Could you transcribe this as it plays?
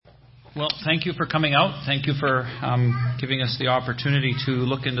Well, thank you for coming out. Thank you for giving us the opportunity to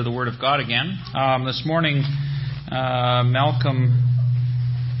look into the Word of God again. This morning, Malcolm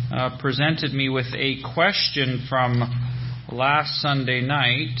presented me with a question from last Sunday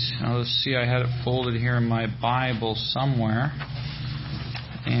night. Let's see, I had it folded here in my Bible somewhere.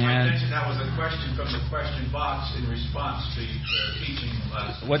 And I mentioned that was a question from the question box in response to the teaching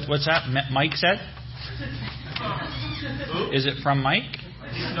last night. What's that? Mike said? Is it from Mike?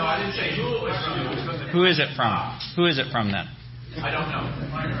 No, I didn't say who it was from. It was from the Who is it from? Who is it from then? I don't know.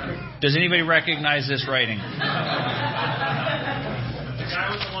 Does anybody recognize this writing? The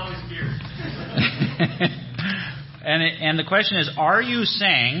guy with the longest beard. And the question is, are you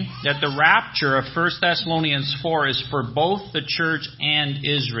saying that the rapture of 1 Thessalonians 4 is for both the church and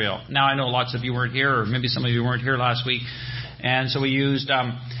Israel? Now, I know lots of you weren't here, or maybe some of you weren't here last week, and so we used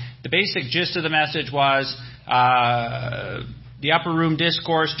the basic gist of the message was the upper room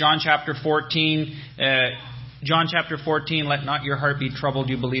discourse, John chapter 14. John chapter 14, let not your heart be troubled.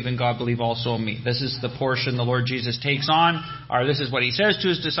 You believe in God, believe also in me. This is the portion the Lord Jesus takes on, or this is what He says to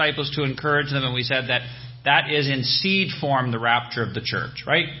His disciples to encourage them, and we said that is in seed form the rapture of the church,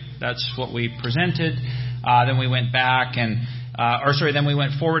 right? That's what we presented. Then we went back then we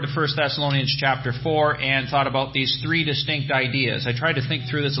went forward to 1 Thessalonians chapter 4 and thought about these three distinct ideas. I tried to think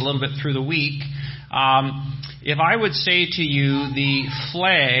through this a little bit through the week. If I would say to you the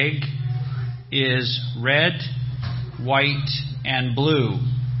flag is red, white, and blue,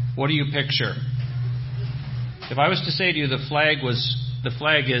 what do you picture? If I was to say to you the flag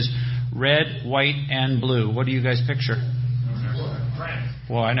is red, white, and blue, what do you guys picture?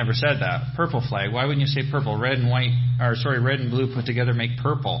 Well, I never said that. Purple flag. Why wouldn't you say purple? Red and blue put together make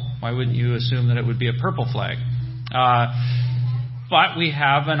purple. Why wouldn't you assume that it would be a purple flag? But we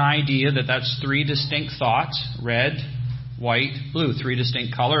have an idea that that's three distinct thoughts: red, white, blue, three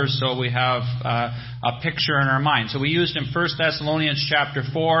distinct colors. So we have a picture in our mind. So we used in 1 Thessalonians chapter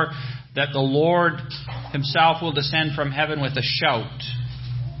 4 that the Lord Himself will descend from heaven with a shout,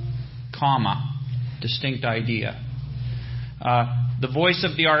 distinct idea. The voice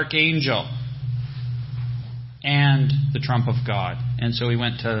of the archangel and the trump of God. And so we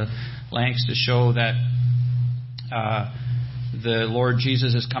went to lengths to show that the Lord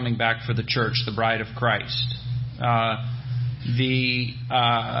Jesus is coming back for the church, the bride of Christ. The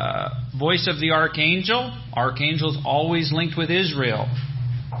voice of the archangel's always linked with Israel.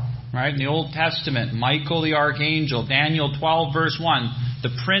 Right? In the Old Testament, Michael the archangel, Daniel 12 verse 1,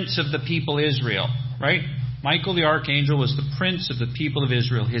 the prince of the people Israel. Right? Michael the archangel was the prince of the people of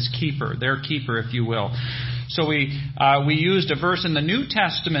Israel, his keeper, their keeper, if you will. So we used a verse in the New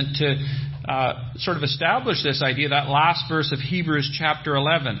Testament to sort of establish this idea, that last verse of Hebrews chapter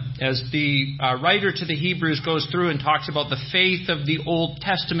 11, as the writer to the Hebrews goes through and talks about the faith of the Old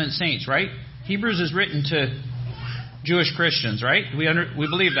Testament saints, right? Hebrews is written to Jewish Christians, right? We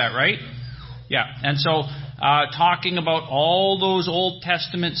believe that, right? Yeah. And so talking about all those Old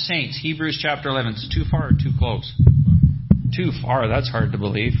Testament saints, Hebrews chapter 11. It's too far or too close? Too far. That's hard to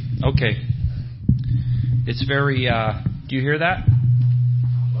believe. Okay. It's very, do you hear that?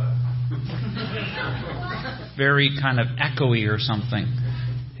 Very kind of echoey or something.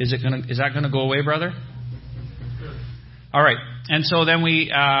 Is that going to go away, brother? All right. And so then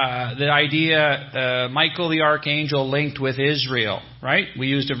the idea, Michael the archangel linked with Israel, right? We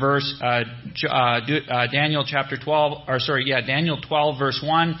used a verse, Daniel 12 verse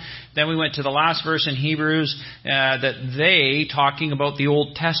 1. Then we went to the last verse in Hebrews, that they, talking about the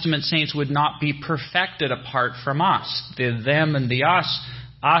Old Testament saints, would not be perfected apart from us. The them and the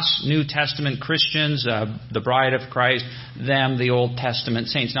us New Testament Christians, the bride of Christ, them, the Old Testament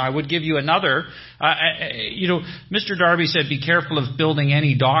saints. Now, I would give you another. Mr. Darby said, be careful of building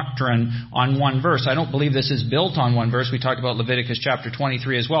any doctrine on one verse. I don't believe this is built on one verse. We talked about Leviticus chapter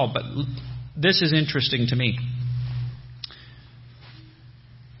 23 as well, but this is interesting to me.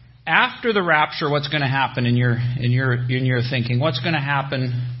 After the rapture, what's going to happen in your thinking? What's going to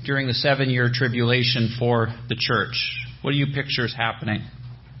happen during the 7-year tribulation for the church? What do you picture is happening?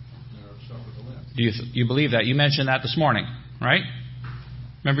 Do you believe that? You mentioned that this morning, right?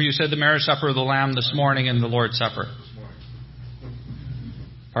 Remember you said the marriage supper of the Lamb this morning and the Lord's Supper.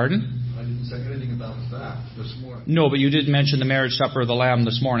 Pardon? I didn't say anything about that this morning. No, but you did mention the marriage supper of the Lamb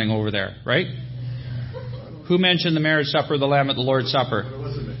this morning over there, right? Who mentioned the marriage supper of the Lamb at the Lord's Supper? It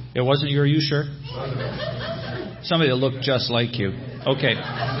wasn't me. It wasn't you, are you sure? Somebody that looked just like you. Okay.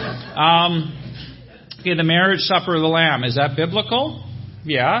 Okay, the marriage supper of the Lamb, is that biblical?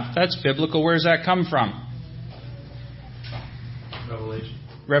 Yeah, that's biblical. Where does that come from? Revelation.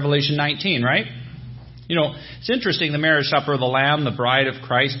 Revelation 19, right? It's interesting, the marriage supper of the Lamb, the bride of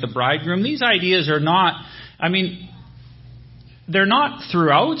Christ, the bridegroom. These ideas are not, they're not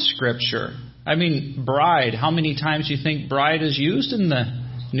throughout Scripture. Bride, how many times do you think bride is used in the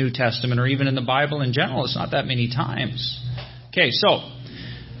New Testament or even in the Bible in general? It's not that many times. Okay, so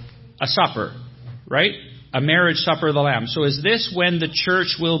a supper, right? A marriage supper of the Lamb. So is this when the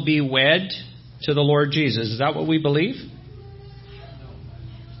church will be wed to the Lord Jesus? Is that what we believe?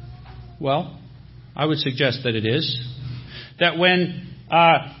 Well, I would suggest that it is. That when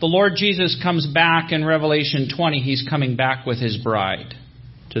the Lord Jesus comes back in Revelation 20, He's coming back with His bride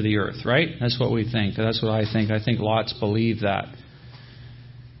to the earth, right? That's what we think. That's what I think. I think lots believe that.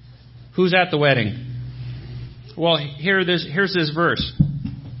 Who's at the wedding? Well, here's this verse.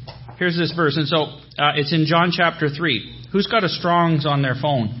 Here's this verse. And so it's in John chapter 3. Who's got a Strong's on their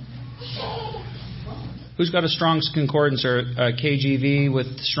phone? Who's got a Strong's Concordance or a KJV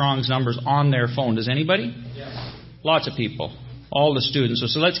with Strong's numbers on their phone? Does anybody? Yes. Lots of people. All the students.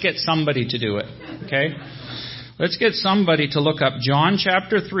 So let's get somebody to do it. Okay? Let's get somebody to look up John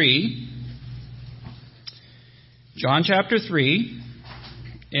chapter 3. John chapter 3,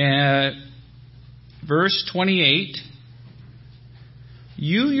 verse 28.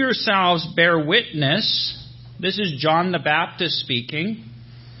 You yourselves bear witness. This is John the Baptist speaking.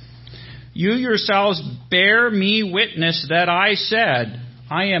 You yourselves bear me witness that I said,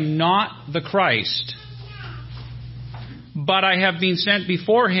 I am not the Christ, but I have been sent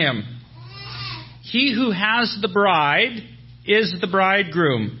before Him. He who has the bride is the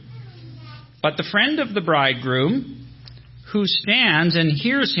bridegroom. But the friend of the bridegroom, who stands and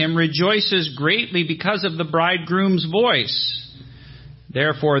hears him, rejoices greatly because of the bridegroom's voice.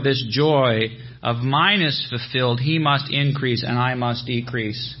 Therefore this joy of mine is fulfilled. He must increase and I must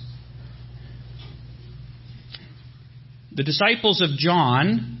decrease. The disciples of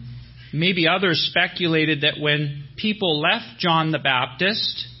John, maybe others, speculated that when people left John the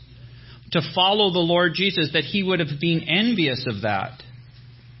Baptist to follow the Lord Jesus, that he would have been envious of that.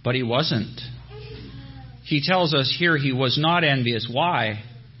 But he wasn't. He tells us here he was not envious. Why?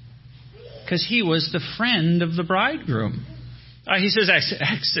 Because he was the friend of the bridegroom. He says,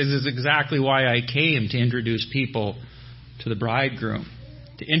 this is exactly why I came, to introduce people to the bridegroom.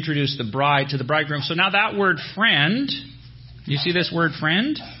 To introduce the bride to the bridegroom. So now that word friend, you see this word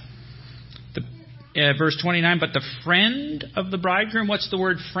friend? Verse 29, but the friend of the bridegroom. What's the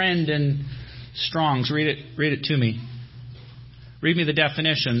word friend in Strong's? Read it to me. Read me the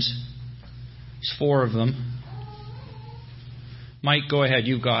definitions. There's 4 of them. Mike, go ahead.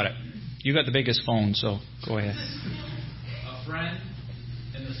 You've got it. You've got the biggest phone, so go ahead. A friend,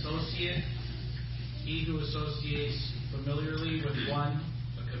 an associate, he who associates familiarly with one,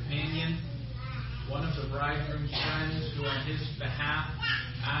 a companion, one of the bridegroom's friends who on his behalf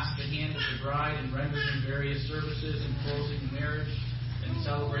asks the hand of the bride and renders him various services in closing the marriage and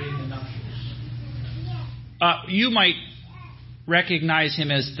celebrating the nuptials. You might recognize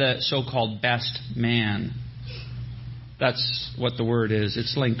him as the so-called best man. That's what the word is.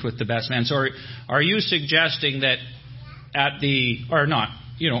 It's linked with the best man. So are you suggesting that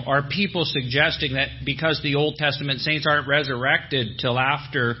are people suggesting that because the Old Testament saints aren't resurrected till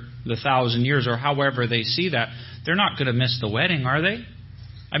after the 1,000 years, or however they see that, they're not going to miss the wedding, are they?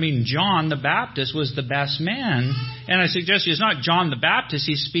 John the Baptist was the best man. And I suggest it's not John the Baptist.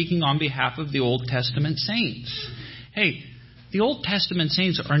 He's speaking on behalf of the Old Testament saints. Hey, the Old Testament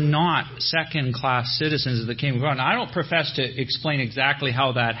saints are not second-class citizens of the kingdom of God. Now, I don't profess to explain exactly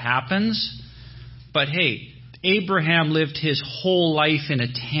how that happens. But hey, Abraham lived his whole life in a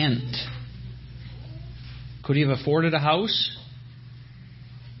tent. Could he have afforded a house?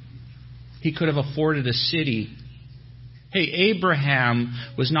 He could have afforded a city. Hey, Abraham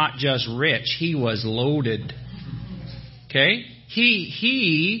was not just rich, he was loaded. Okay?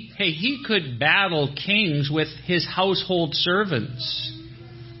 He could battle kings with his household servants.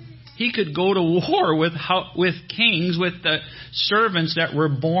 He could go to war with kings, with the servants that were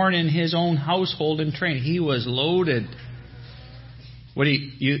born in his own household and trained. He was loaded. What do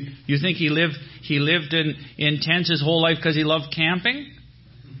you think he lived in tents his whole life because he loved camping?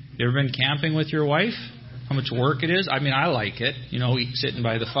 You ever been camping with your wife? How much work it is? I like it. Sitting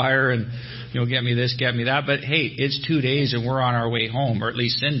by the fire and, get me this, get me that. But hey, it's 2 days and we're on our way home, or at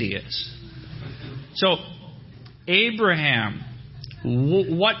least Cindy is. So, Abraham,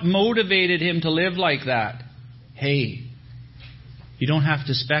 what motivated him to live like that? Hey, you don't have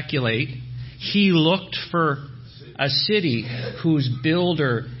to speculate. He looked for a city whose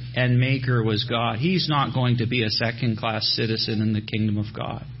builder and maker was God. He's not going to be a second-class citizen in the kingdom of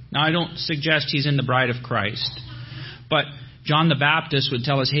God. Now, I don't suggest he's in the bride of Christ. But John the Baptist would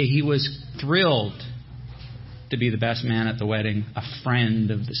tell us, hey, he was thrilled to be the best man at the wedding, a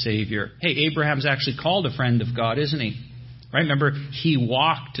friend of the Savior. Hey, Abraham's actually called a friend of God, isn't he? Right? Remember, he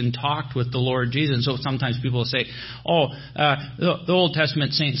walked and talked with the Lord Jesus. And so sometimes people will say, the Old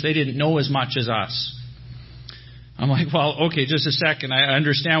Testament saints, they didn't know as much as us. I'm like, well, okay, just a second. I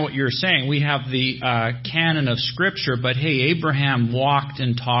understand what you're saying. We have the canon of Scripture, but hey, Abraham walked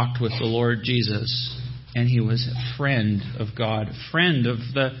and talked with the Lord Jesus. And he was a friend of God, a friend of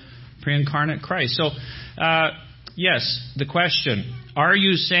the pre-incarnate Christ. So, yes, the question, are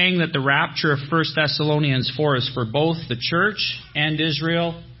you saying that the rapture of 1 Thessalonians 4 is for both the church and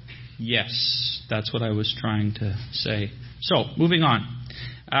Israel? Yes, that's what I was trying to say. So, moving on.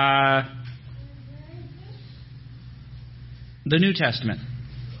 The New Testament.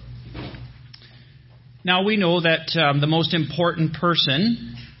 Now, we know that the most important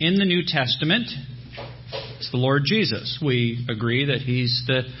person in the New Testament is the Lord Jesus. We agree that He's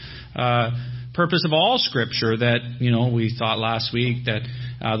the purpose of all Scripture, that, we thought last week that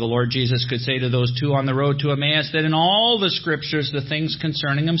the Lord Jesus could say to those two on the road to Emmaus that in all the Scriptures, the things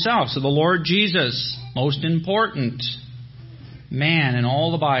concerning Himself. So the Lord Jesus, most important man in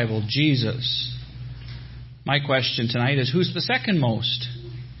all the Bible, Jesus. My question tonight is, who's the second most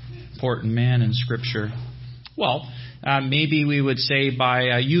important man in Scripture? Well, maybe we would say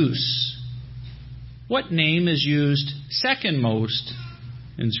by use. What name is used second most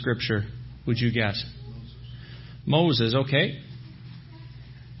in Scripture? Would you guess? Moses, okay.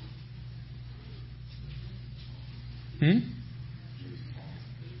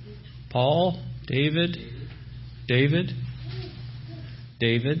 Paul, David.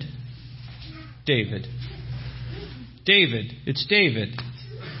 It's David.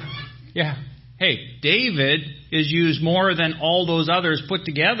 Yeah. Hey, David is used more than all those others put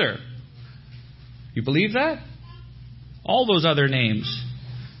together. You believe that? All those other names.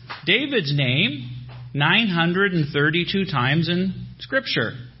 David's name, 932 times in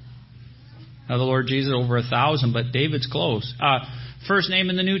Scripture. Now the Lord Jesus over 1,000, but David's close. First name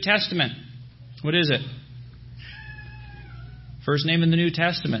in the New Testament. What is it? First name in the New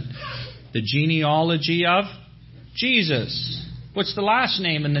Testament. The genealogy of Jesus. What's the last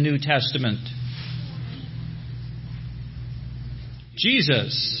name in the New Testament?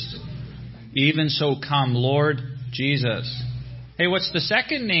 Jesus. Even so come, Lord Jesus. Hey, what's the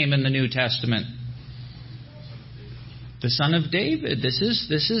second name in the New Testament? The Son of David. This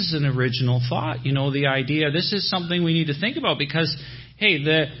is an original thought. The idea. This is something we need to think about because, hey,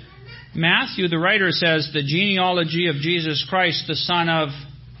 Matthew, the writer, says the genealogy of Jesus Christ, the son of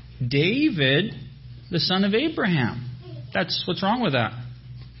David, the son of Abraham. That's what's wrong with that.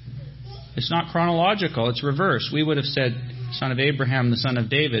 It's not chronological. It's reverse. We would have said son of Abraham, the son of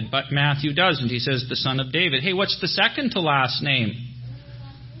David, but Matthew doesn't. He says the son of David. Hey, what's the second to last name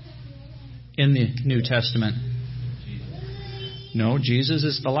in the New Testament? No, Jesus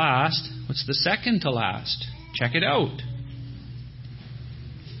is the last. What's the second to last? Check it out.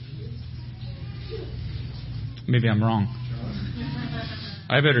 Maybe I'm wrong.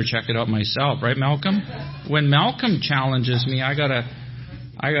 I better check it out myself, right, Malcolm? When Malcolm challenges me, I gotta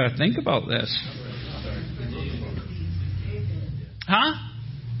think about this. Huh?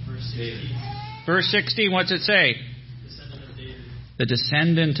 Verse 16, what's it say? The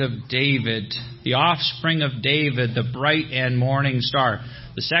descendant of David, the offspring of David, the bright and morning star.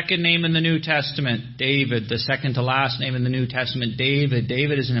 The second name in the New Testament, David. The second to last name in the New Testament, David.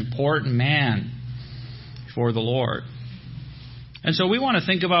 David is an important man for the Lord. And so we want to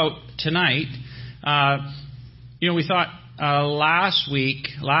think about tonight, we thought last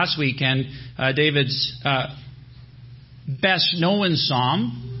weekend, David's best known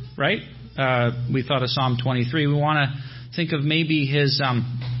psalm, right? We thought of Psalm 23. We want to think of maybe his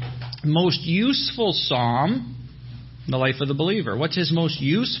most useful psalm in the life of the believer. What's his most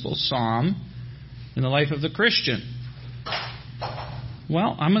useful psalm in the life of the Christian?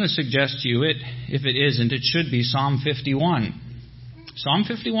 Well, I'm going to suggest to you, if it isn't, it should be Psalm 51. Psalm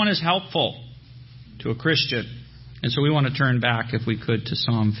 51 is helpful to a Christian. And so we want to turn back, if we could, to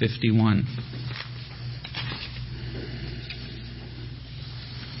Psalm 51.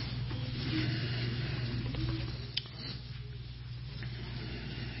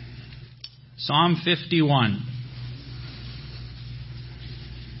 Psalm 51.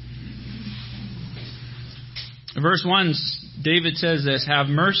 Verse 1, David says this, "Have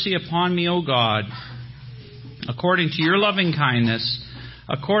mercy upon me, O God, according to your loving kindness,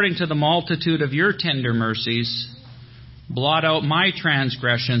 according to the multitude of your tender mercies. Blot out my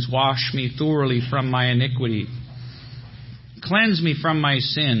transgressions, wash me thoroughly from my iniquity. Cleanse me from my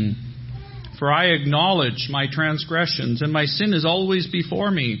sin, for I acknowledge my transgressions, and my sin is always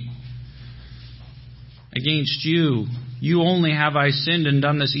before me. Against you, you only have I sinned and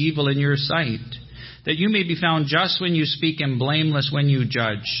done this evil in your sight, that you may be found just when you speak and blameless when you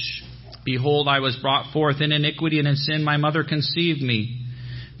judge. Behold, I was brought forth in iniquity, and in sin my mother conceived me.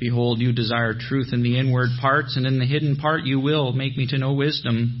 Behold, you desire truth in the inward parts, and in the hidden part you will make me to know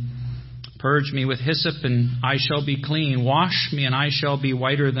wisdom. Purge me with hyssop, and I shall be clean. Wash me, and I shall be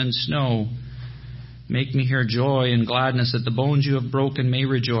whiter than snow. Make me hear joy and gladness, that the bones you have broken may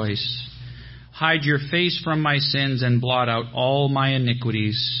rejoice. Hide your face from my sins, and blot out all my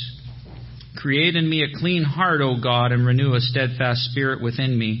iniquities. Create in me a clean heart, O God, and renew a steadfast spirit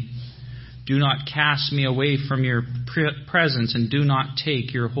within me. Do not cast me away from your presence, and do not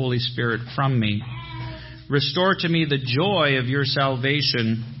take your Holy Spirit from me. Restore to me the joy of your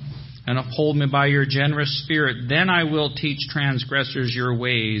salvation, and uphold me by your generous spirit. Then I will teach transgressors your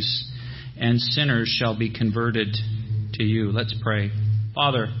ways, and sinners shall be converted to you. Let's pray.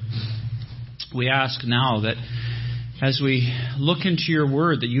 Father, we ask now that as we look into your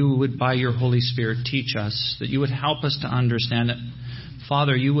word, that you would, by your Holy Spirit, teach us, that you would help us to understand it.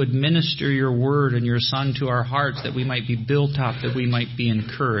 Father, you would minister your word and your Son to our hearts, that we might be built up, that we might be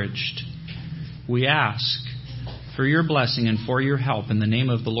encouraged. We ask for your blessing and for your help in the name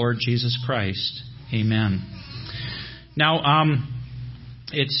of the Lord Jesus Christ. Amen. Now,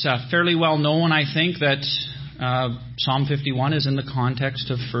 it's fairly well known, I think, that Psalm 51 is in the context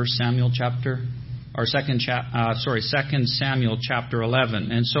of 2 Samuel chapter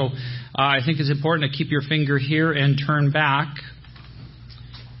 11. And so I think it's important to keep your finger here and turn back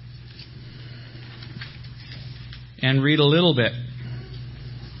and read a little bit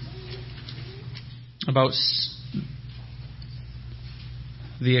about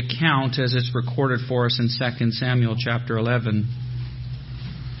the account as it's recorded for us in 2 Samuel chapter 11.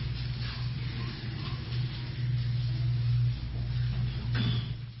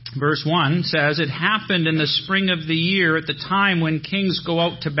 Verse 1 says, "It happened in the spring of the year, at the time when kings go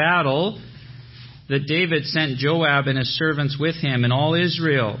out to battle, that David sent Joab and his servants with him and all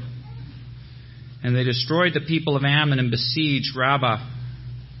Israel. And they destroyed the people of Ammon and besieged Rabbah.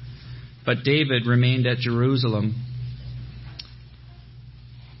 But David remained at Jerusalem."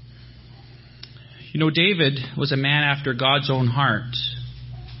 You know, David was a man after God's own heart.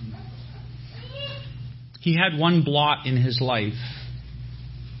 He had one blot in his life,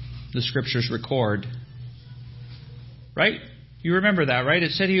 the Scriptures record. Right? You remember that, right?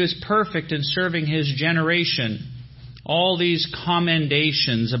 It said he was perfect in serving his generation. All these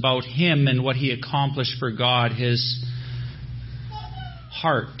commendations about him and what he accomplished for God. His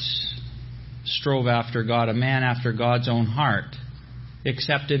heart strove after God, a man after God's own heart.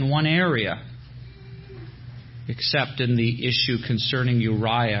 Except in one area. Except in the issue concerning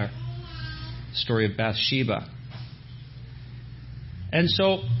Uriah, the story of Bathsheba. And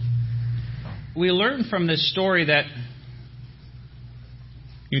so we learn from this story that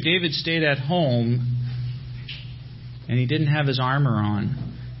David stayed at home and he didn't have his armor on.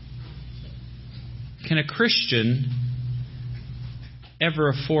 Can a Christian ever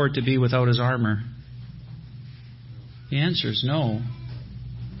afford to be without his armor? The answer is no.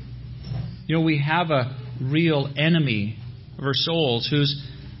 You know, we have a real enemy of our souls who's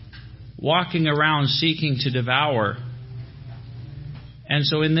walking around seeking to devour. And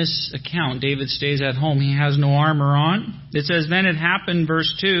so in this account, David stays at home. He has no armor on. It says, "Then it happened,"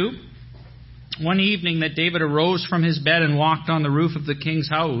 verse 2, "one evening that David arose from his bed and walked on the roof of the king's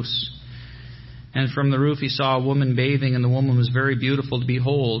house. And from the roof he saw a woman bathing, and the woman was very beautiful to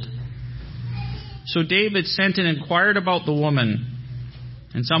behold. So David sent and inquired about the woman.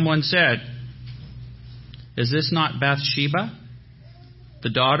 And someone said, 'Is this not Bathsheba, the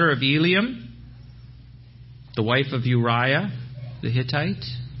daughter of Eliam, the wife of Uriah the Hittite?'"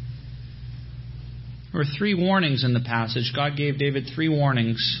 There were 3 warnings in the passage. God gave David 3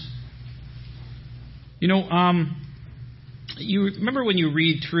 warnings. You know, you remember when you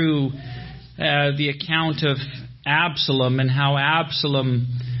read through the account of Absalom and how Absalom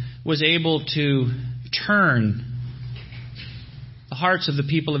was able to turn the hearts of the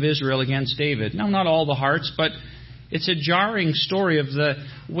people of Israel against David. Now, not all the hearts, but it's a jarring story of the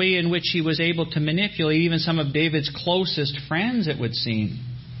way in which he was able to manipulate even some of David's closest friends, it would seem.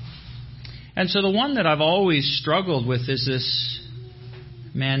 And so the one that I've always struggled with is this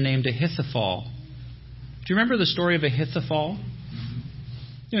man named Ahithophel. Do you remember the story of Ahithophel?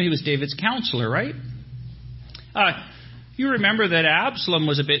 You know, he was David's counselor, right? You remember that Absalom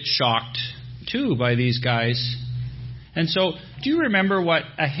was a bit shocked, too, by these guys. And so, do you remember what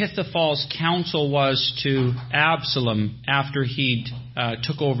Ahithophel's counsel was to Absalom after he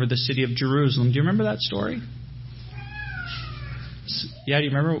took over the city of Jerusalem? Do you remember that story? Yeah, do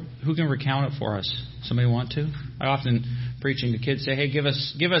you remember? Who can recount it for us? Somebody want to? I often, preaching to kids, say, hey, give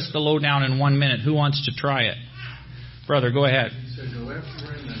us the lowdown in 1 minute. Who wants to try it? Brother, go ahead. He said, go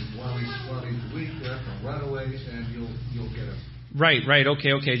after him, and while he's weak, you have to run away, and you'll get him. Right.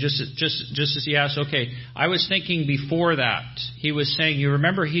 Okay. Just as he asked. Okay. I was thinking before that. He was saying, you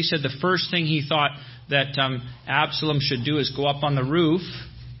remember he said the first thing he thought that Absalom should do is go up on the roof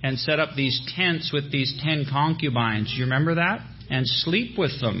and set up these tents with these 10 concubines. You remember that? And sleep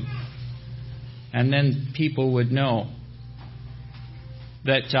with them. And then people would know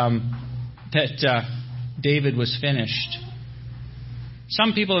that David was finished.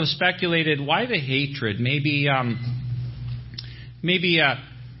 Some people have speculated, why the hatred? Maybe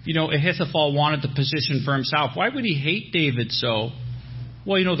Ahithophel wanted the position for himself. Why would he hate David so?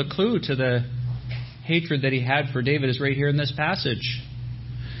 Well, the clue to the hatred that he had for David is right here in this passage.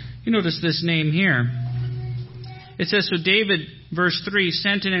 You notice this name here. It says, so David, verse 3,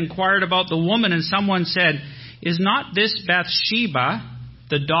 sent and inquired about the woman, and someone said, is not this Bathsheba,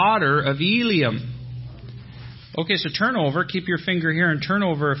 the daughter of Eliam? Okay, so turn over, keep your finger here and turn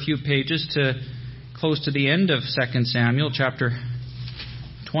over a few pages to close to the end of 2 Samuel, chapter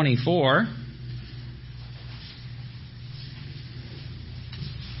 24.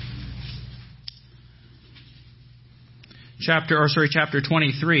 Chapter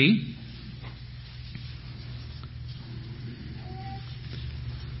 23.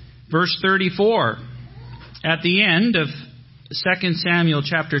 Verse 34. At the end of 2 Samuel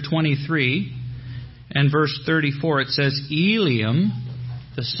chapter 23 and verse 34, it says, Eliam,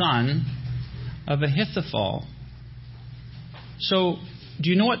 the son of Ahithophel. So, do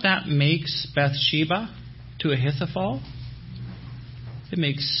you know what that makes Bathsheba to Ahithophel? It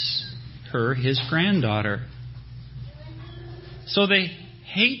makes her his granddaughter. So the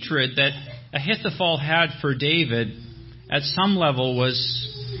hatred that Ahithophel had for David at some level was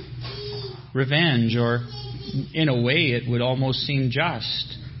revenge, or in a way it would almost seem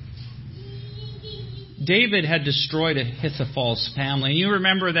just. David had destroyed Ahithophel's family. And you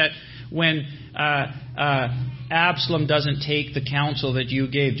remember that when Absalom doesn't take the counsel that you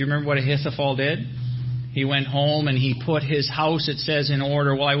gave, do you remember what Ahithophel did? He went home and he put his house, it says, in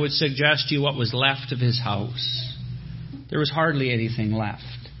order. Well, I would suggest to you what was left of his house. There was hardly anything left.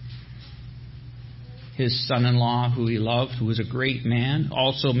 His son-in-law, who he loved, who was a great man,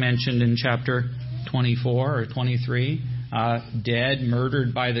 also mentioned in chapter 24 or 23, dead,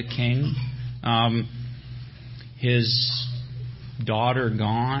 murdered by the king. His daughter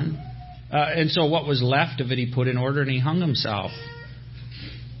gone. And so what was left of it, he put in order and he hung himself.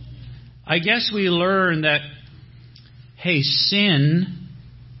 I guess we learn that, hey, sin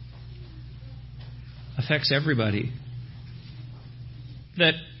affects everybody.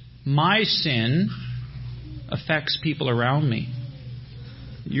 That my sin affects people around me.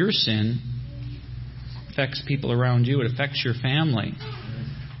 Your sin affects people around you. It affects your family.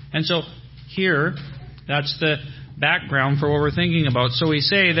 And so here, that's the background for what we're thinking about. So we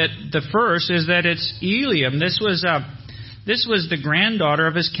say that the first is that it's Eliam. This was the granddaughter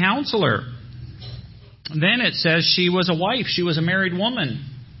of his counselor. Then it says she was a wife. She was a married woman.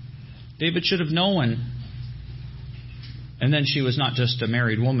 David should have known. And then she was not just a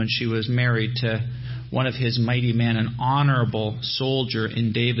married woman. She was married to one of his mighty men, an honorable soldier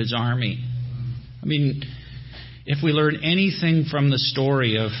in David's army. I mean, if we learn anything from the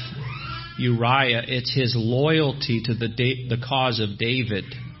story of Uriah, it's his loyalty to the cause of David.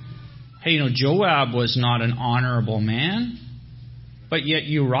 Hey, Joab was not an honorable man, but yet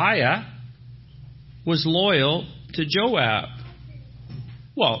Uriah was loyal to Joab.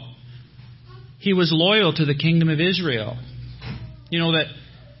 Well, he was loyal to the kingdom of Israel.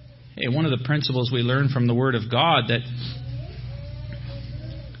 One of the principles we learn from the Word of God, that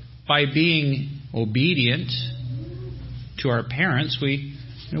by being obedient to our parents, we,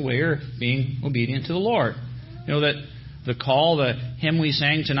 in a way, are being obedient to the Lord. That the call, the hymn we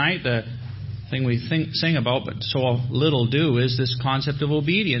sang tonight, the thing we sing about, but so little do, is this concept of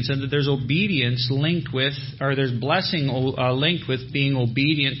obedience, and that there's obedience linked with, or there's blessing linked with being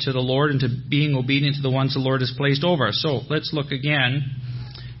obedient to the Lord and to being obedient to the ones the Lord has placed over us. So let's look again,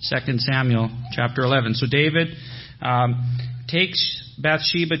 2 Samuel chapter 11. So David takes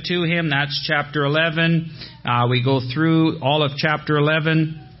Bathsheba to him. That's chapter 11. We go through all of chapter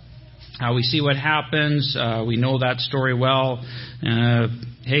 11. We see what happens. We know that story well.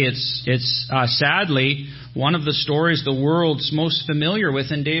 It's sadly one of the stories the world's most familiar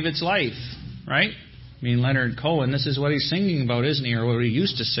with in David's life, right? I mean, Leonard Cohen, this is what he's singing about, isn't he? Or what he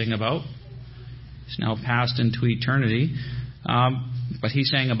used to sing about. He's now passed into eternity. But he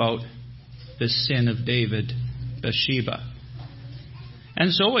sang about the sin of David, Bathsheba.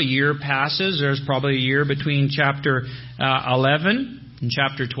 And so a year passes. There's probably a year between chapter 11 and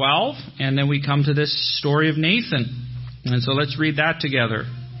chapter 12. And then we come to this story of Nathan. And so let's read that together.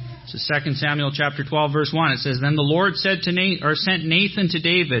 It's 2 Samuel chapter 12, verse 1. It says, Then the Lord sent Nathan to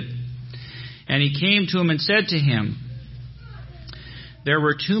David. And he came to him and said to him, There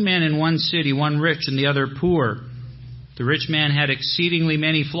were 2 men in one city, one rich and the other poor. The rich man had exceedingly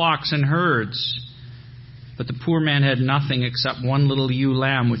many flocks and herds. But the poor man had nothing except one little ewe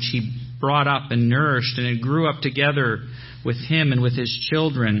lamb, which he brought up and nourished, and it grew up together with him and with his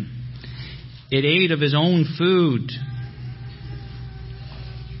children. It ate of his own food,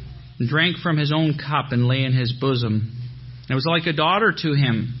 and drank from his own cup, and lay in his bosom. It was like a daughter to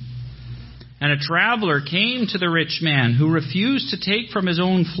him. And a traveler came to the rich man, who refused to take from his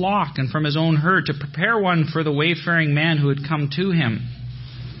own flock and from his own herd to prepare one for the wayfaring man who had come to him.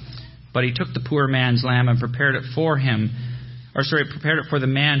 But he took the poor man's lamb and prepared it for the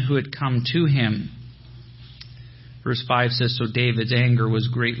man who had come to him. Verse 5 says, So David's anger was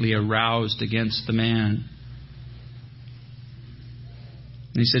greatly aroused against the man.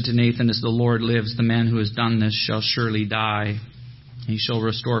 And he said to Nathan, As the Lord lives, the man who has done this shall surely die. He shall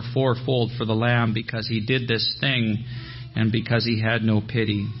restore 4-fold for the lamb, because he did this thing and because he had no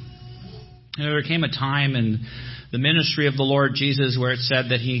pity. And there came a time in the ministry of the Lord Jesus where it said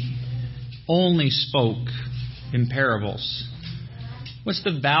that he only spoke in parables. What's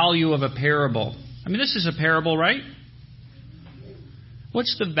the value of a parable? I mean, this is a parable, right?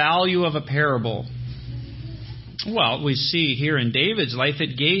 What's the value of a parable? Well, we see here in David's life,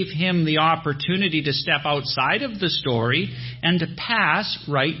 it gave him the opportunity to step outside of the story and to pass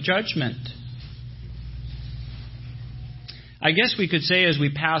right judgment. I guess we could say as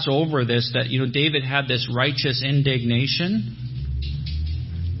we pass over this that, David had this righteous indignation.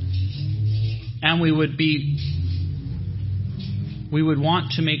 And we would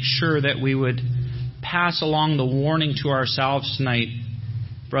want to make sure that we would pass along the warning to ourselves tonight,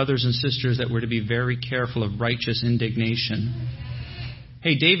 brothers and sisters, that we're to be very careful of righteous indignation.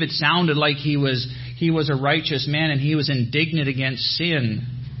 Hey, David sounded like he was a righteous man and he was indignant against sin.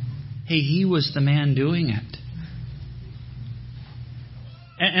 Hey, he was the man doing it.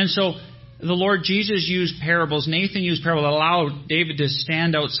 And so the Lord Jesus used parables. Nathan used parables that allowed David to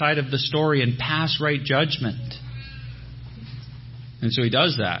stand outside of the story and pass right judgment. And so he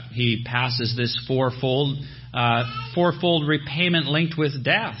does that. He passes this fourfold repayment linked with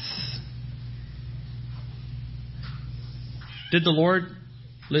death. Did the Lord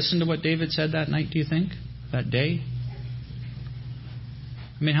listen to what David said that night, do you think? That day?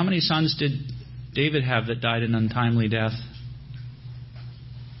 I mean, how many sons did David have that died an untimely death?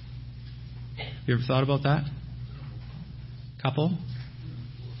 You ever thought about that? Couple?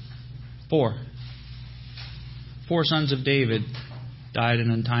 4. 4 sons of David died an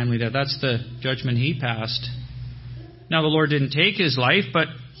untimely death. That's the judgment he passed. Now the Lord didn't take his life, but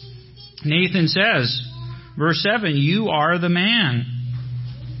Nathan says, verse 7, You are the man.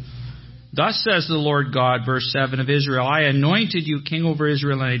 Thus says the Lord God, verse 7 of Israel, I anointed you king over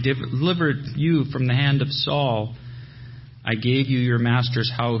Israel, and I delivered you from the hand of Saul. I gave you your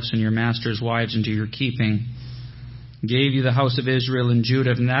master's house and your master's wives into your keeping. Gave you the house of Israel and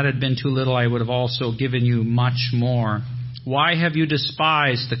Judah. If that had been too little, I would have also given you much more. Why have you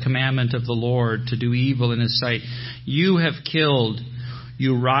despised the commandment of the Lord to do evil in his sight? You have killed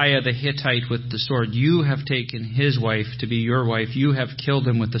Uriah the Hittite with the sword. You have taken his wife to be your wife. You have killed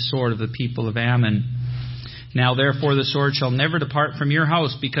him with the sword of the people of Ammon. Now therefore the sword shall never depart from your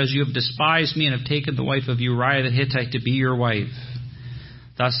house, because you have despised me and have taken the wife of Uriah the Hittite to be your wife.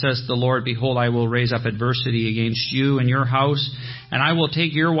 Thus says the Lord, Behold, I will raise up adversity against you and your house, and I will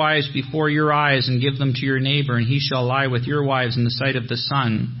take your wives before your eyes and give them to your neighbor, and he shall lie with your wives in the sight of the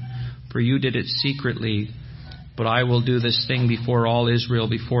sun. For you did it secretly, but I will do this thing before all Israel,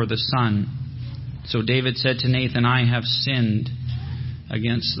 before the sun. So David said to Nathan, I have sinned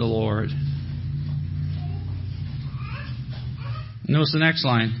against the Lord. Notice the next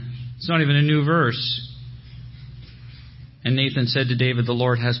line. It's not even a new verse. And Nathan said to David, The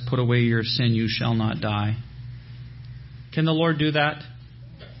Lord has put away your sin, you shall not die. Can the Lord do that?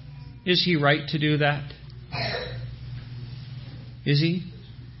 Is he right to do that? Is he?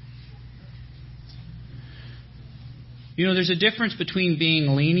 There's a difference between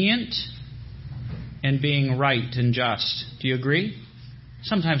being lenient and being right and just. Do you agree?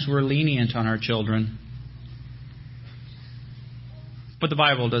 Sometimes we're lenient on our children. But the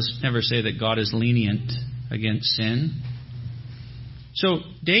Bible does never say that God is lenient against sin. So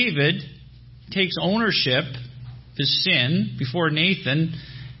David takes ownership of sin before Nathan,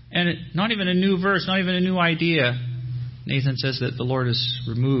 and not even a new verse, not even a new idea. Nathan says that the Lord has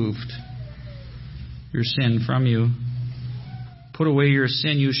removed your sin from you. Put away your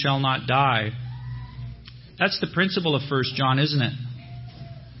sin, you shall not die. That's the principle of 1 John, isn't it?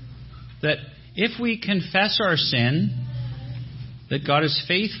 That if we confess our sin, that God is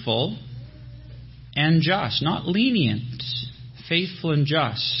faithful and just, not lenient, faithful and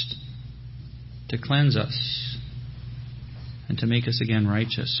just, to cleanse us and to make us again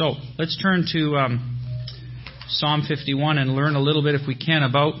righteous. So let's turn to Psalm 51 and learn a little bit, if we can,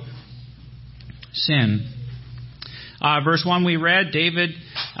 about sin. Verse 1 we read, David,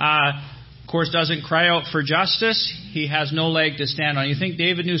 of course, doesn't cry out for justice. He has no leg to stand on. You think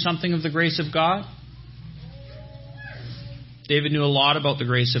David knew something of the grace of God? David knew a lot about the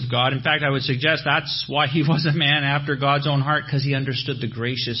grace of God. In fact, I would suggest that's why he was a man after God's own heart, because he understood the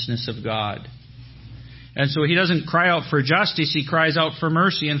graciousness of God. And so he doesn't cry out for justice, he cries out for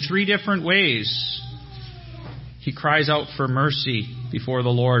mercy in 3 different ways. He cries out for mercy before the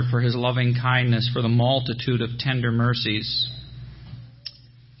Lord, for His loving kindness, for the multitude of tender mercies.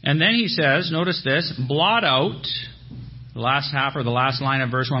 And then he says, notice this, blot out, the last half or the last line of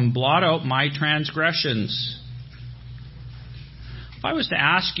verse 1, blot out my transgressions. If I was to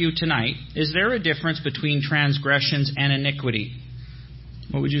ask you tonight, is there a difference between transgressions and iniquity?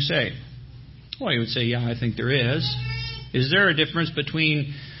 What would you say? Well, you would say, yeah, I think there is. Is there a difference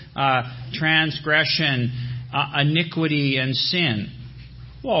between transgression, iniquity, and sin?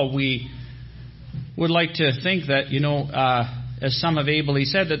 Well, we would like to think that, as some have ably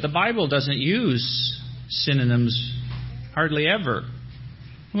said, that the Bible doesn't use synonyms hardly ever.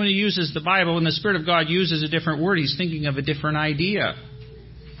 When he uses the Bible, when the Spirit of God uses a different word, He's thinking of a different idea.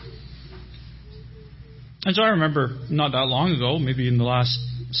 And so I remember not that long ago, maybe in the last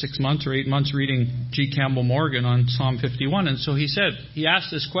 6 months or 8 months, reading G. Campbell Morgan on Psalm 51. And so he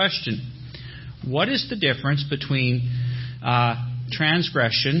asked this question: what is the difference between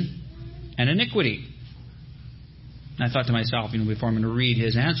transgression and iniquity? And I thought to myself, before I'm going to read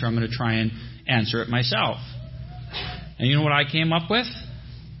his answer, I'm going to try and answer it myself. And you know what I came up with?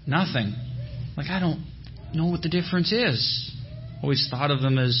 Nothing. I don't know what the difference is. Always thought of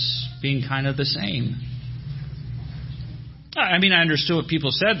them as being kind of the same. I understood what people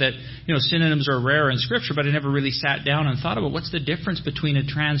said, that synonyms are rare in Scripture, but I never really sat down and thought about what's the difference between a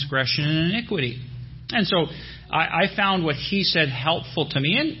transgression and an iniquity. And so I found what he said helpful to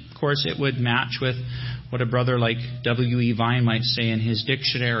me, and of course it would match with what a brother like W.E. Vine might say in his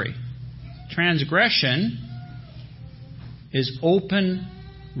dictionary. Transgression is open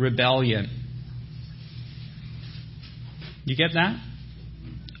rebellion. You get that?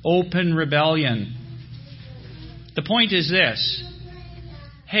 Open rebellion. The point is this.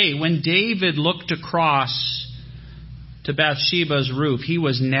 Hey, when David looked across to Bathsheba's roof, he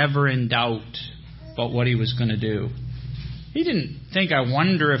was never in doubt about what he was going to do. He didn't think, I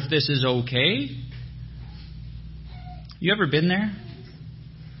wonder if this is okay. You ever been there?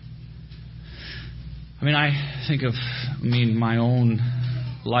 I think of my own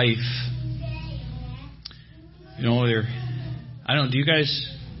life. Do you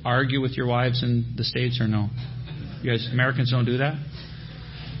guys argue with your wives in the States or no? You guys, Americans don't do that?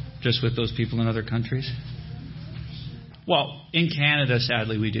 Just with those people in other countries? Well, in Canada,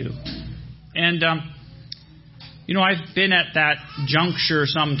 sadly, we do. And, I've been at that juncture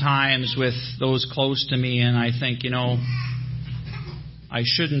sometimes with those close to me, and I think, I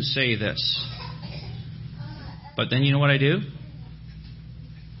shouldn't say this. But then you know what I do?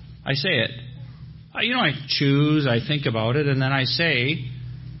 I say it. I choose, I think about it, and then I say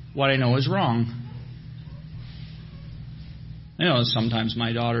what I know is wrong. Sometimes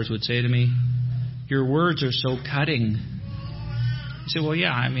my daughters would say to me, your words are so cutting. I say, well,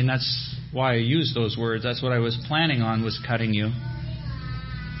 yeah, that's why I use those words. That's what I was planning on, was cutting you.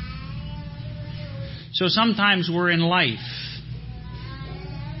 So sometimes we're in life,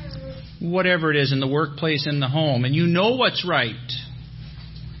 whatever it is, in the workplace, in the home, and you know what's right,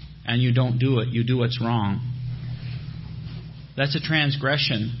 and you don't do it. You do what's wrong. That's a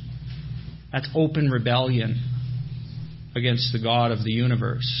transgression. That's open rebellion against the God of the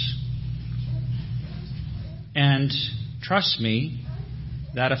universe. And trust me,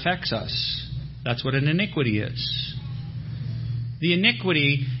 that affects us. That's what an iniquity is. The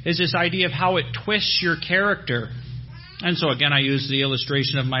iniquity is this idea of how it twists your character. And so again, I use the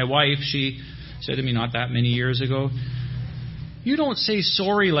illustration of my wife. She said to me not that many years ago, you don't say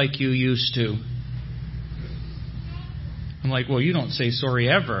sorry like you used to. I'm like, well, you don't say sorry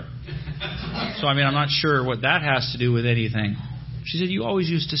ever. So, I'm not sure what that has to do with anything. She said, you always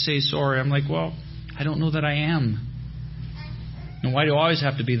used to say sorry. I'm like, well, I don't know that I am. And why do I always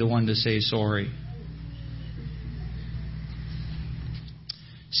have to be the one to say sorry?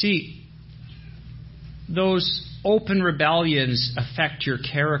 See, those open rebellions affect your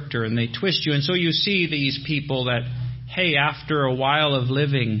character and they twist you. And so you see these people that, hey, after a while of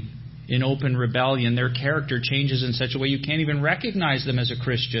living in open rebellion, their character changes in such a way you can't even recognize them as a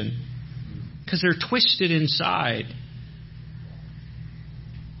Christian because they're twisted inside.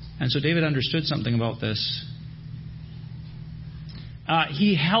 And so David understood something about this.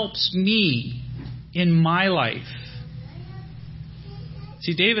 He helps me in my life.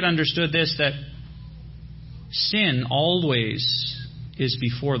 See, David understood this, that sin always is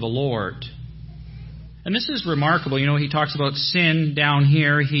before the Lord. And this is remarkable. You know, he talks about sin down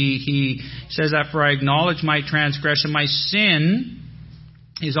here. He says that, for I acknowledge my transgression. My sin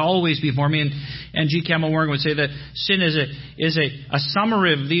is always before me. And G. Campbell Morgan would say that sin is a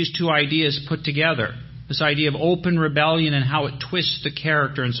summary of these two ideas put together. This idea of open rebellion and how it twists the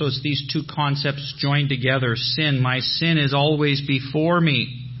character. And so it's these two concepts joined together. Sin. My sin is always before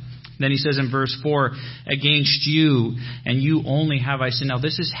me. Then he says in verse 4, against you, and you only have I sinned. Now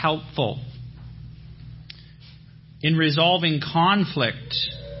this is helpful in resolving conflict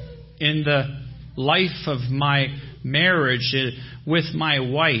in the life of my marriage with my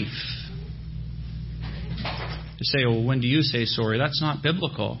wife. To say, well, when do you say sorry? That's not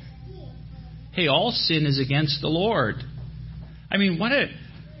biblical. Hey, all sin is against the Lord. I mean, what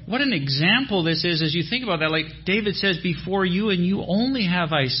an example this is as you think about that. Like David says, before you and you only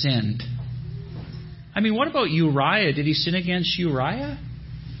have I sinned. I mean, what about Uriah? Did he sin against Uriah?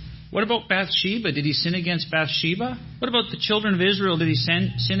 What about Bathsheba? Did he sin against Bathsheba? What about the children of Israel? Did he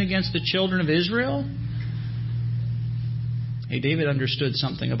sin against the children of Israel? Hey, David understood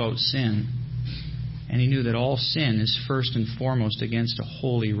something about sin. And he knew that all sin is first and foremost against a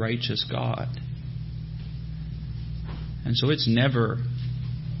holy, righteous God. And so it's never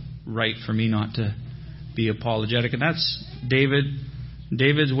right for me not to be apologetic. And that's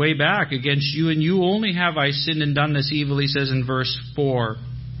David's way back. Against you and you only have I sinned and done this evil, he says in verse 4.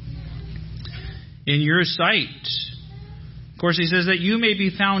 In your sight. Of course, he says that you may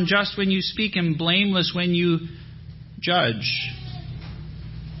be found just when you speak and blameless when you judge.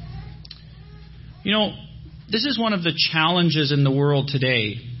 You know, this is one of the challenges in the world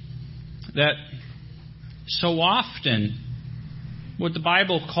today, that so often what the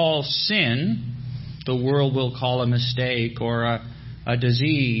Bible calls sin, the world will call a mistake or a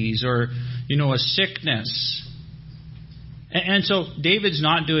disease or, a sickness. And so David's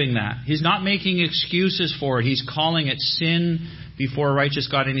not doing that. He's not making excuses for it. He's calling it sin before a righteous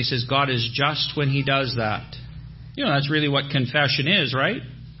God, and he says God is just when he does that. That's really what confession is, right?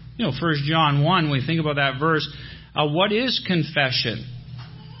 1 John 1, when we think about that verse, what is confession?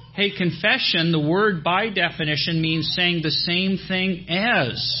 Hey, confession, the word by definition means saying the same thing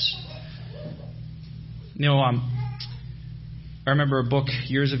as. I remember a book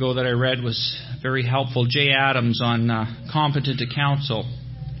years ago that I read was very helpful. Jay Adams on competent to counsel.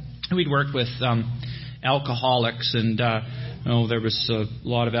 We'd worked with alcoholics, and there was a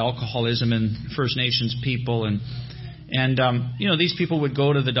lot of alcoholism in First Nations people, and these people would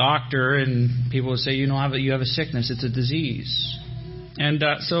go to the doctor, and people would say, you have a sickness, it's a disease. And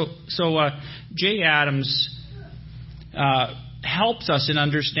so Jay Adams helps us in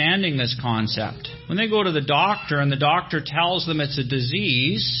understanding this concept. When they go to the doctor and the doctor tells them it's a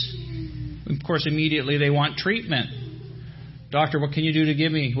disease, of course immediately they want treatment. Doctor, what can you do to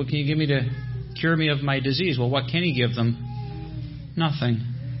give me? What can you give me to cure me of my disease? Well, what can he give them? Nothing.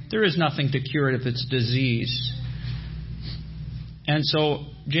 There is nothing to cure it if it's disease. And so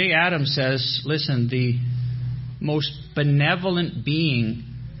Jay Adams says, listen, the most benevolent being,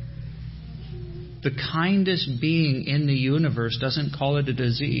 the kindest being in the universe doesn't call it a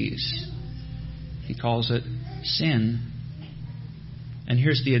disease. He calls it sin. And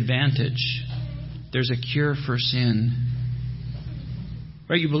here's the advantage. There's a cure for sin.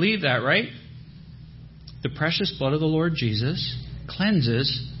 Right? You believe that, right? The precious blood of the Lord Jesus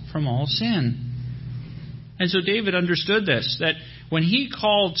cleanses from all sin. And so David understood this, that when he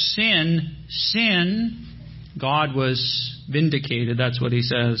called sin, God was vindicated. That's what he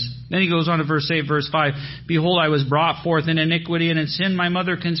says. Then he goes on to verse 5. Behold, I was brought forth in iniquity, and in sin my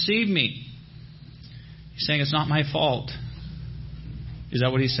mother conceived me. He's saying it's not my fault. Is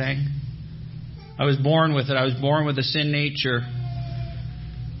that what he's saying? I was born with it. I was born with a sin nature.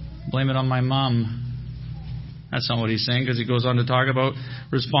 Blame it on my mom. That's not what he's saying, because he goes on to talk about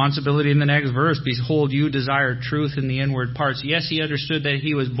responsibility in the next verse. Behold, you desire truth in the inward parts. Yes, he understood that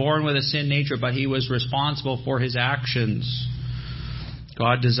he was born with a sin nature, but he was responsible for his actions.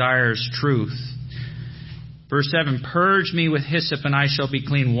 God desires truth. Verse 7, purge me with hyssop and I shall be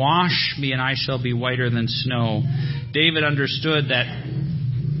clean. Wash me and I shall be whiter than snow. David understood that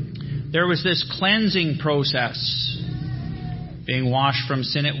there was this cleansing process, being washed from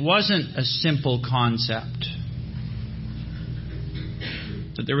sin. It wasn't a simple concept.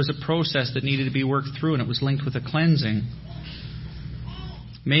 That there was a process that needed to be worked through, and it was linked with a cleansing.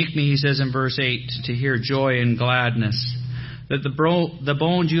 Make me, he says in verse 8, to hear joy and gladness, that the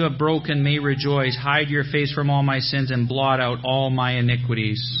bones you have broken may rejoice. Hide your face from all my sins and blot out all my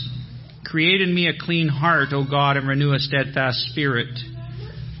iniquities. Create in me a clean heart, O God, and renew a steadfast spirit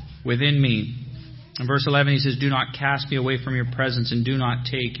within me. In verse 11 he says, do not cast me away from your presence, and do not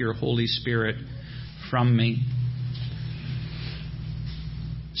take your Holy Spirit from me.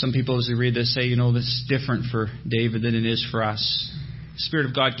 Some people, as they read this, say, this is different for David than it is for us. The Spirit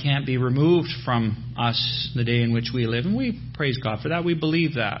of God can't be removed from us the day in which we live. And we praise God for that. We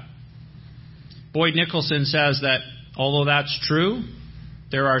believe that. Boyd Nicholson says that although that's true,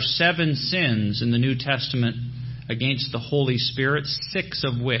 there are 7 sins in the New Testament against the Holy Spirit, 6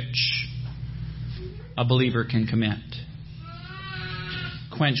 of which a believer can commit.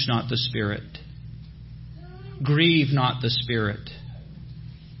 Quench not the Spirit. Grieve not the Spirit.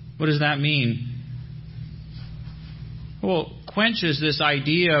 What does that mean? Well, quenches this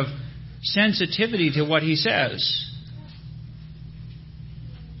idea of sensitivity to what he says.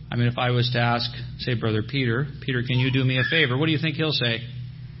 I mean, if I was to ask, say, Brother Peter, can you do me a favor? What do you think he'll say?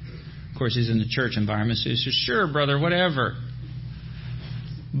 Of course, he's in the church environment, so he says, sure, brother, whatever.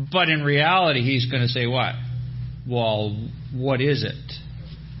 But in reality, he's going to say what? Well, what is it?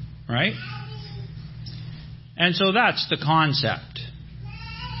 Right? And so that's the concept.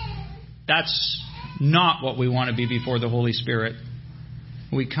 That's not what we want to be before the Holy Spirit.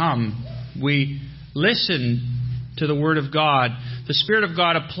 We come, we listen to the Word of God. The Spirit of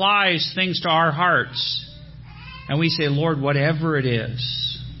God applies things to our hearts. And we say, Lord, whatever it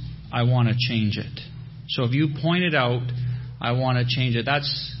is, I want to change it. So if you point it out, I want to change it.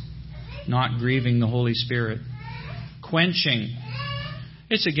 That's not grieving the Holy Spirit. Quenching.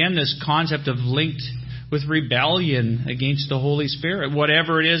 It's again this concept of linked with rebellion against the Holy Spirit.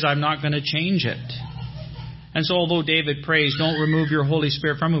 Whatever it is, I'm not going to change it. And so although David prays, don't remove your Holy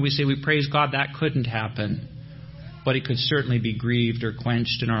Spirit from me, we say we praise God, that couldn't happen. But it could certainly be grieved or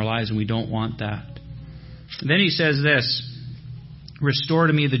quenched in our lives, and we don't want that. Then he says this, restore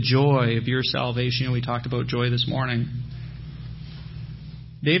to me the joy of your salvation. We talked about joy this morning.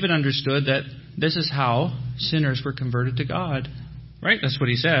 David understood that this is how sinners were converted to God. Right? That's what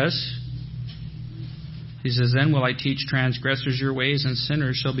he says. He says, then will I teach transgressors your ways, and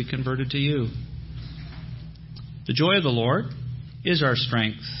sinners shall be converted to you. The joy of the Lord is our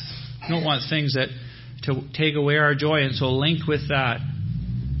strength. We don't want things that to take away our joy, and so linked with that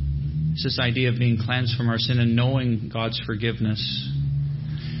is this idea of being cleansed from our sin and knowing God's forgiveness.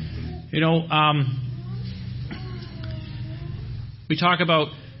 We talk about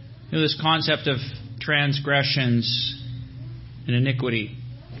this concept of transgressions and iniquity.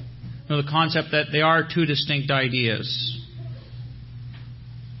 The concept that they are 2 distinct ideas.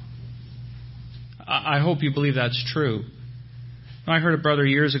 I hope you believe that's true. I heard a brother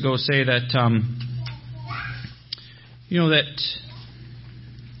years ago say that, that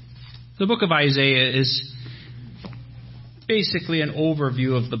the book of Isaiah is basically an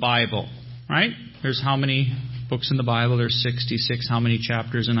overview of the Bible, right? There's how many books in the Bible? There's 66. How many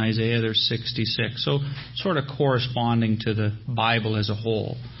chapters in Isaiah? There's 66. So sort of corresponding to the Bible as a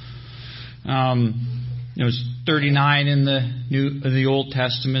whole. It was 39 in the Old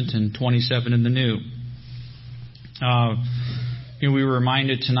Testament and 27 in the New. We were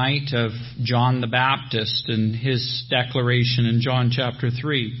reminded tonight of John the Baptist and his declaration in John chapter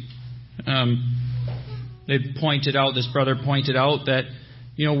 3. This brother pointed out that,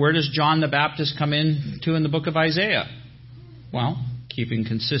 where does John the Baptist come in the book of Isaiah? Well, keeping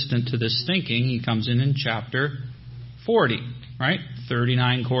consistent to this thinking, he comes in chapter 40, right?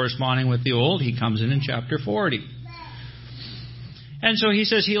 39 corresponding with the Old, he comes in chapter 40. And so he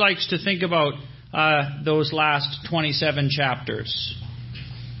says he likes to think about those last 27 chapters.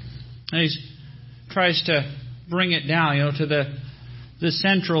 And he tries to bring it down, to the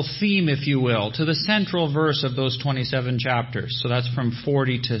central theme, if you will, to the central verse of those 27 chapters. So that's from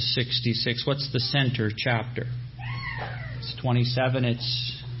 40 to 66. What's the center chapter? It's 27.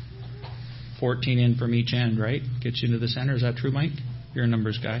 It's 14 in from each end, right? Gets you into the center. Is that true, Mike? You're a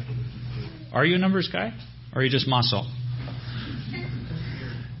numbers guy. Are you a numbers guy? Or are you just muscle?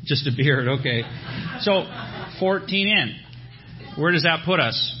 Just a beard, okay. So, 14 in. Where does that put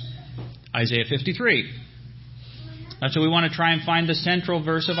us? Isaiah 53. That's what we want to try and find the central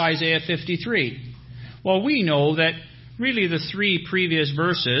verse of Isaiah 53. Well, we know that really the 3 previous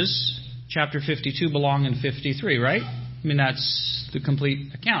verses, chapter 52, belong in 53, right? I mean, that's the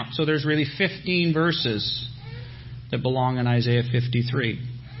complete account. So there's really 15 verses that belong in Isaiah 53.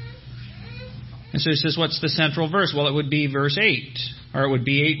 And so he says, what's the central verse? Well, it would be verse 8. Or it would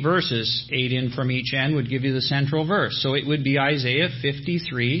be 8 verses. 8 in from each end would give you the central verse. So it would be Isaiah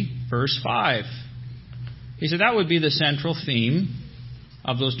 53, verse 5. He said that would be the central theme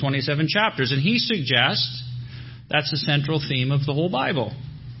of those 27 chapters. And he suggests that's the central theme of the whole Bible.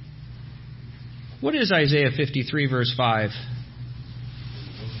 What is Isaiah 53, verse 5?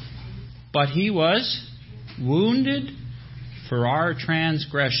 But he was wounded for our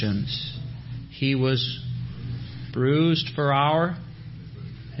transgressions. He was bruised for our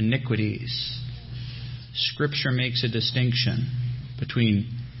iniquities. Scripture makes a distinction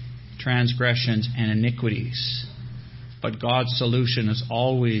between transgressions and iniquities. But God's solution is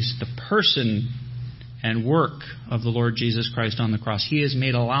always the person and work of the Lord Jesus Christ on the cross. He has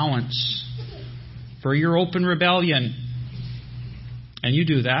made allowance for your open rebellion. And you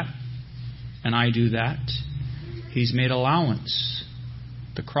do that. And I do that. He's made allowance.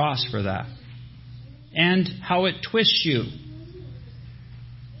 The cross for that. And how it twists you.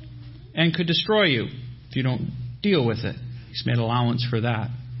 And could destroy you if you don't deal with it. He's made allowance for that.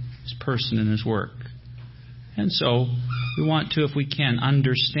 His person and His work. And so we want to, if we can,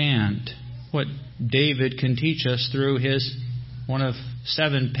 understand what David can teach us through his one of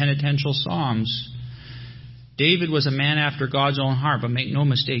 7 penitential psalms. David was a man after God's own heart, but make no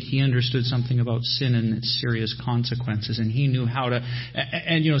mistake, he understood something about sin and its serious consequences, and he knew how to.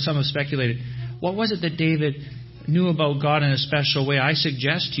 And some have speculated, what was it that David knew about God in a special way? I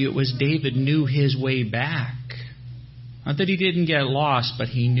suggest to you it was David knew his way back. Not that he didn't get lost, but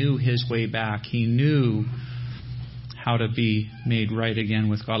he knew his way back. He knew how to be made right again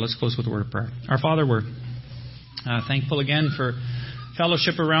with God. Let's close with a word of prayer. Our Father, we're thankful again for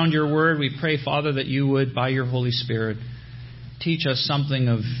fellowship around your word. We pray, Father, that you would, by your Holy Spirit, teach us something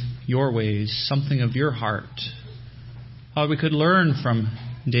of your ways, something of your heart. We could learn from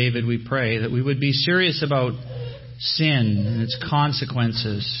David, we pray, that we would be serious about sin and its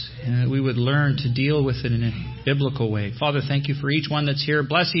consequences, and that we would learn to deal with it in a biblical way. Father, thank you for each one that's here.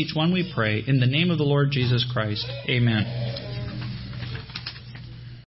 Bless each one, we pray. In the name of the Lord Jesus Christ, amen.